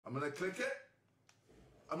I'm gonna click it.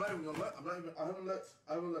 I'm not even gonna look. I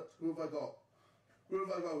haven't looked. Who have I got?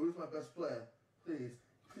 Who's my best player?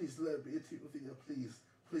 Please let it be a team of the year,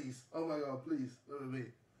 please. Oh my God, please, let it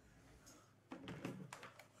be.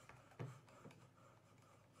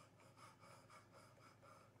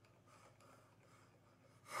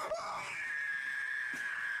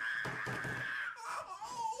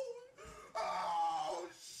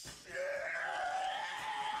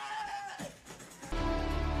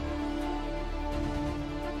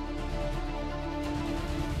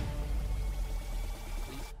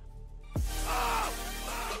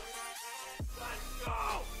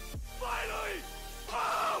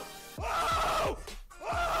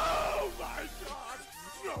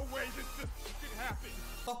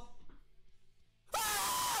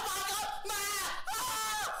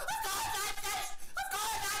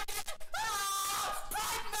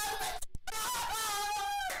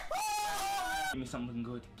 Give me something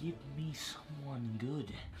good. Give me someone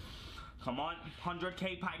good. Come on,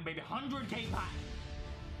 100k pack, baby, 100k pack.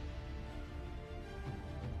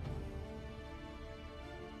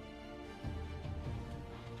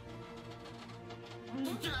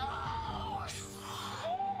 No. Ah!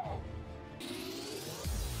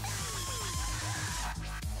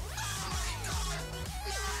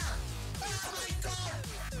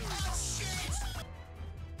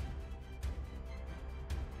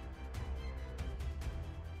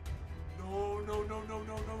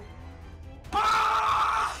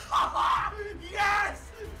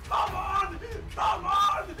 Yes! Come on!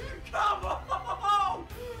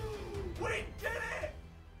 We did it!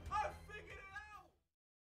 I figured it out!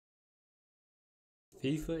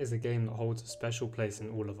 FIFA is a game that holds a special place in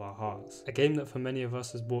all of our hearts. A game that for many of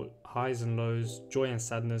us has brought highs and lows, joy and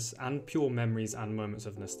sadness, and pure memories and moments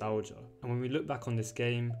of nostalgia. And when we look back on this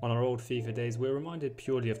game, on our old FIFA days, we're reminded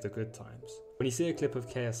purely of the good times. When you see a clip of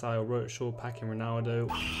KSI or Roadshaw packing Ronaldo,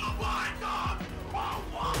 Oh my God! Oh,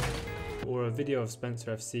 what? or a video of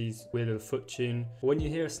Spencer FC's Weird Little Foot Tune, or when you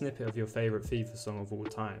hear a snippet of your favourite FIFA song of all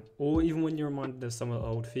time, or even when you're reminded of some of the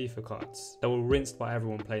old FIFA cards that were rinsed by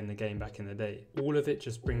everyone playing the game back in the day, all of it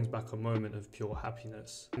just brings back a moment of pure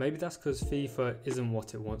happiness. Maybe that's because FIFA isn't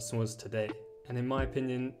what it once was today. And in my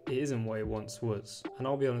opinion, it isn't what it once was. And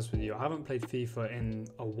I'll be honest with you, I haven't played FIFA in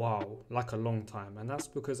a while, like a long time, and that's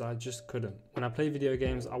because I just couldn't. When I play video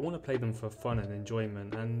games, I want to play them for fun and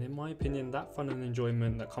enjoyment, and in my opinion, that fun and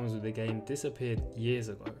enjoyment that comes with the game disappeared years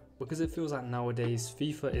ago. Because it feels like nowadays,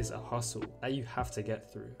 FIFA is a hustle that you have to get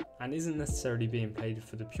through, and isn't necessarily being played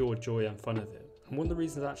for the pure joy and fun of it. And one of the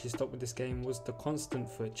reasons I actually stopped with this game was the constant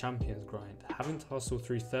FUT Champions grind, having to hustle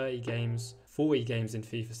through 30 games, 40 games in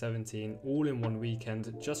FIFA 17 all in one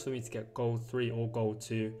weekend just for me to get gold 3 or gold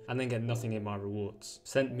 2 and then get nothing in my rewards.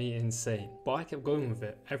 Sent me insane. But I kept going with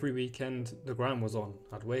it. Every weekend the grind was on.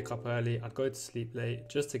 I'd wake up early, I'd go to sleep late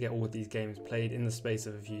just to get all of these games played in the space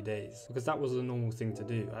of a few days. Because that was a normal thing to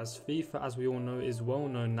do, as FIFA, as we all know, is well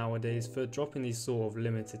known nowadays for dropping these sort of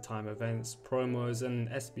limited time events, promos and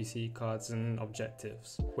SBC cards and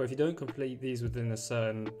objectives, where if you don't complete these within a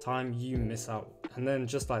certain time you miss out. And then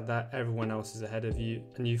just like that, everyone else is ahead of you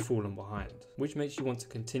and you've fallen behind, which makes you want to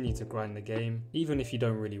continue to grind the game even if you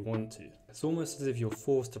don't really want to. It's almost as if you're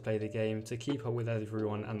forced to play the game to keep up with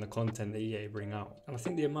everyone and the content that EA bring out. And I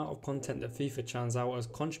think the amount of content that FIFA churns out has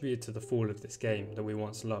contributed to the fall of this game that we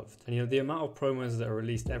once loved. And the amount of promos that are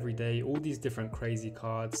released every day, all these different crazy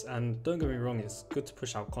cards, and don't get me wrong, it's good to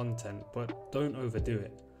push out content, but don't overdo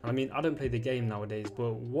it. I mean, I don't play the game nowadays,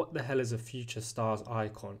 but what the hell is a future stars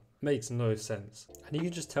icon? Makes no sense. And you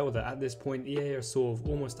can just tell that at this point EA are sort of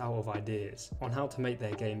almost out of ideas on how to make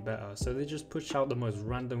their game better, so they just push out the most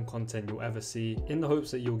random content you'll ever see in the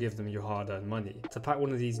hopes that you'll give them your hard-earned money to pack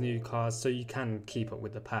one of these new cards so you can keep up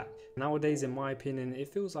with the pack. Nowadays, in my opinion,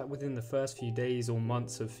 it feels like within the first few days or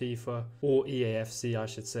months of FIFA, or eafc I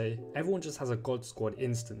should say, everyone just has a god squad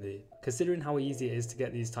instantly. Considering how easy it is to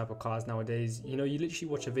get these type of cards nowadays, you literally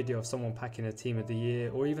watch a video of someone packing a team of the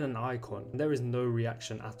year or even an icon and there is no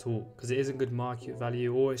reaction at all because it isn't good market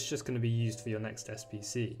value or it's just going to be used for your next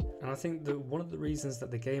SBC. And I think that one of the reasons that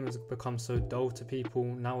the game has become so dull to people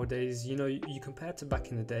nowadays, you compare to back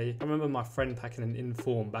in the day. I remember my friend packing an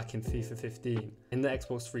Inform back in FIFA 15 in the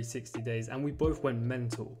Xbox 360 days and we both went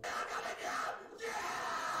mental.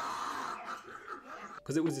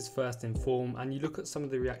 Because it was his first Inform, and you look at some of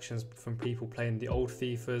the reactions from people playing the old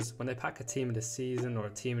FIFAs when they pack a team of the season or a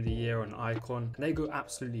team of the year or an icon, and they go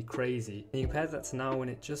absolutely crazy. And you compare that to now when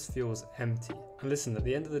it just feels empty. And listen, at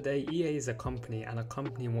the end of the day, EA is a company and a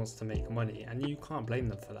company wants to make money, and you can't blame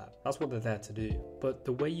them for that. That's what they're there to do. But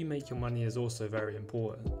the way you make your money is also very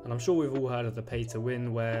important. And I'm sure we've all heard of the pay to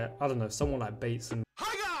win where, I don't know, someone like Bates and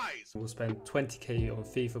Hi will spend 20k on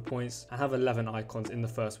FIFA points and have 11 icons in the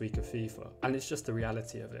first week of FIFA. And it's just the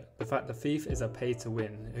reality of it. The fact that FIFA is a pay to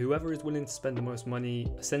win. Whoever is willing to spend the most money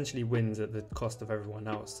essentially wins at the cost of everyone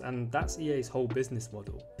else. And that's EA's whole business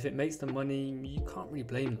model. If it makes the money, you can't really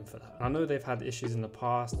blame them for that. I know they've had issues in the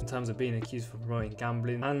past in terms of being accused of promoting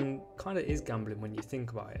gambling, and kind of is gambling when you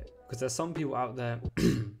think about it. Because there's some people out there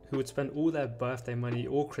who would spend all their birthday money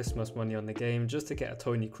or Christmas money on the game just to get a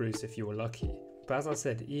Tony Cruz if you were lucky. But as I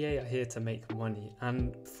said, EA are here to make money,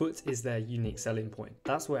 and FUT is their unique selling point.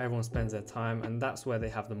 That's where everyone spends their time, and that's where they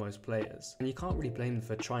have the most players. And you can't really blame them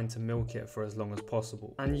for trying to milk it for as long as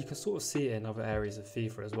possible. And you can sort of see it in other areas of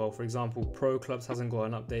FIFA as well. For example, Pro Clubs hasn't got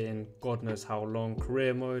an update in God knows how long.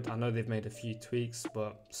 Career mode, I know they've made a few tweaks,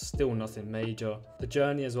 but still nothing major. The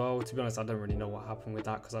journey as well, to be honest, I don't really know what happened with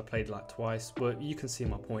that because I played like twice, but you can see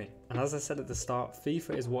my point. And as I said at the start,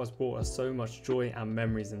 FIFA is what has brought us so much joy and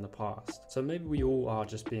memories in the past. So maybe we all are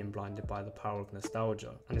just being blinded by the power of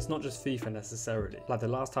nostalgia. And it's not just FIFA necessarily. Like the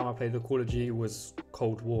last time I played the Call of Duty was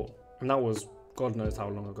Cold War, and that was God knows how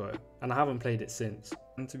long ago. And I haven't played it since.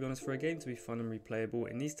 And to be honest, for a game to be fun and replayable,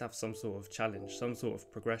 it needs to have some sort of challenge, some sort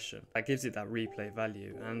of progression that gives it that replay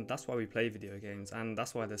value. And that's why we play video games, and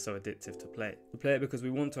that's why they're so addictive to play. We play it because we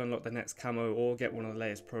want to unlock the next camo or get one of the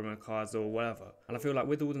latest promo cards or whatever. And I feel like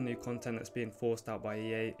with all the new content that's being forced out by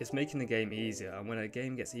EA, it's making the game easier. And when a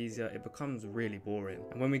game gets easier, it becomes really boring.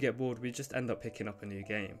 And when we get bored, we just end up picking up a new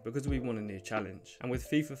game because we want a new challenge. And with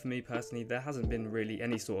FIFA, for me personally, there hasn't been really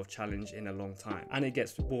any sort of challenge in a long time. And it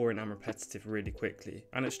gets boring and repetitive really quickly.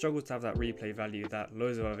 And it struggles to have that replay value that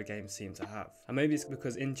loads of other games seem to have. And maybe it's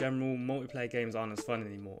because in general, multiplayer games aren't as fun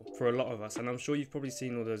anymore for a lot of us. And I'm sure you've probably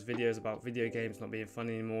seen all those videos about video games not being fun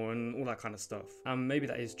anymore and all that kind of stuff. And maybe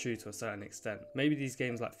that is true to a certain extent. Maybe these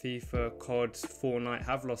games like FIFA, COD, Fortnite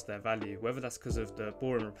have lost their value, whether that's because of the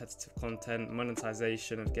boring repetitive content,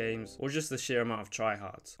 monetization of games, or just the sheer amount of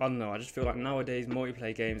tryhards. I don't know, I just feel like nowadays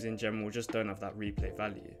multiplayer games in general just don't have that replay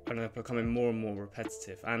value. And they're becoming more and more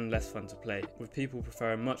repetitive and less fun to play, with people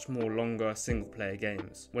preferring much more longer single player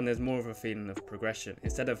games when there's more of a feeling of progression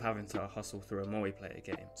instead of having to hustle through a multiplayer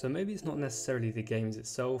game. So maybe it's not necessarily the games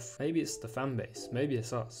itself, maybe it's the fan base, maybe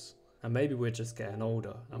it's us. And maybe we're just getting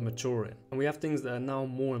older and maturing, and we have things that are now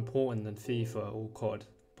more important than FIFA or COD.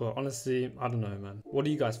 But honestly, I don't know, man. What do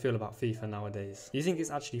you guys feel about FIFA nowadays? Do you think it's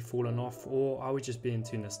actually fallen off, or are we just being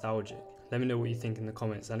too nostalgic? Let me know what you think in the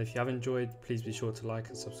comments, and if you have enjoyed, please be sure to like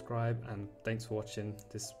and subscribe, and thanks for watching.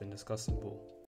 This has been Discussing Ball.